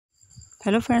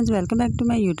Hello friends, welcome back to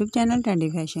my YouTube channel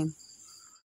Trendy Fashion.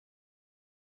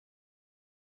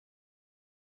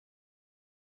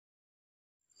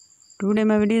 Today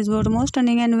my video is about the most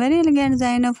stunning and very elegant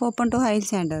design of open toe high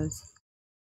sandals.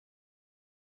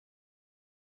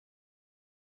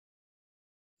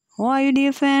 How are you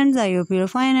dear friends? I hope you are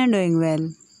fine and doing well.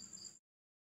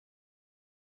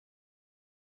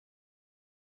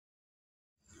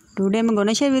 Today I'm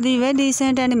gonna share with you a very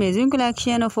decent and amazing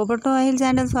collection of open toe high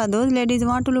sandals for those ladies who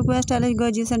want to look very stylish,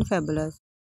 gorgeous and fabulous.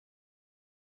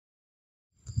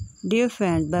 Dear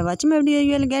friends, by watching my video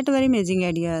you will get very amazing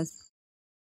ideas.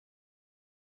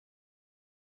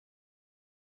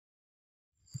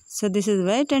 So this is a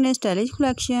very trendy and stylish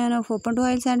collection of open toe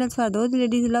high sandals for those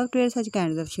ladies who love to wear such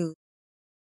kinds of shoes.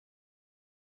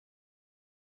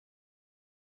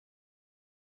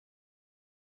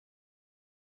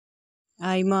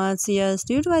 I must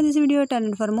suggest you to watch this video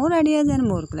and for more ideas and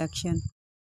more collection.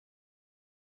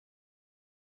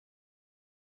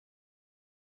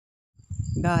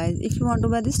 Guys, if you want to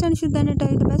buy this tennis shoes, then I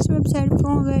tell you the best website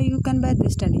from where you can buy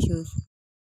this tennis shoes.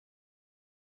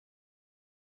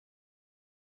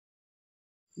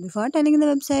 Before telling the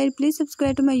website, please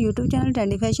subscribe to my YouTube channel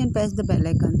Trendy Fashion, press the bell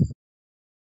icon.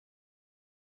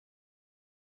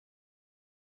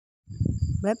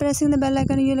 By pressing the bell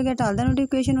icon, you will get all the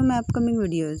notifications of my upcoming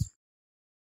videos.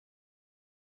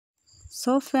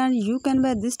 So friends, you can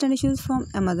buy this tennis shoes from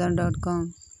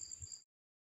Amazon.com.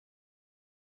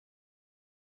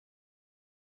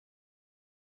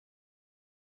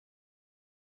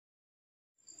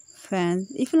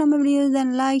 Friends, if you love my videos,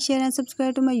 then like, share and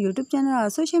subscribe to my YouTube channel.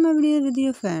 Also share my videos with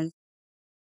your friends.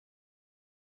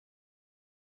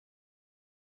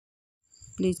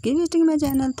 Please keep visiting my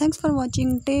channel. Thanks for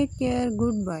watching. Take care.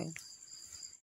 Goodbye.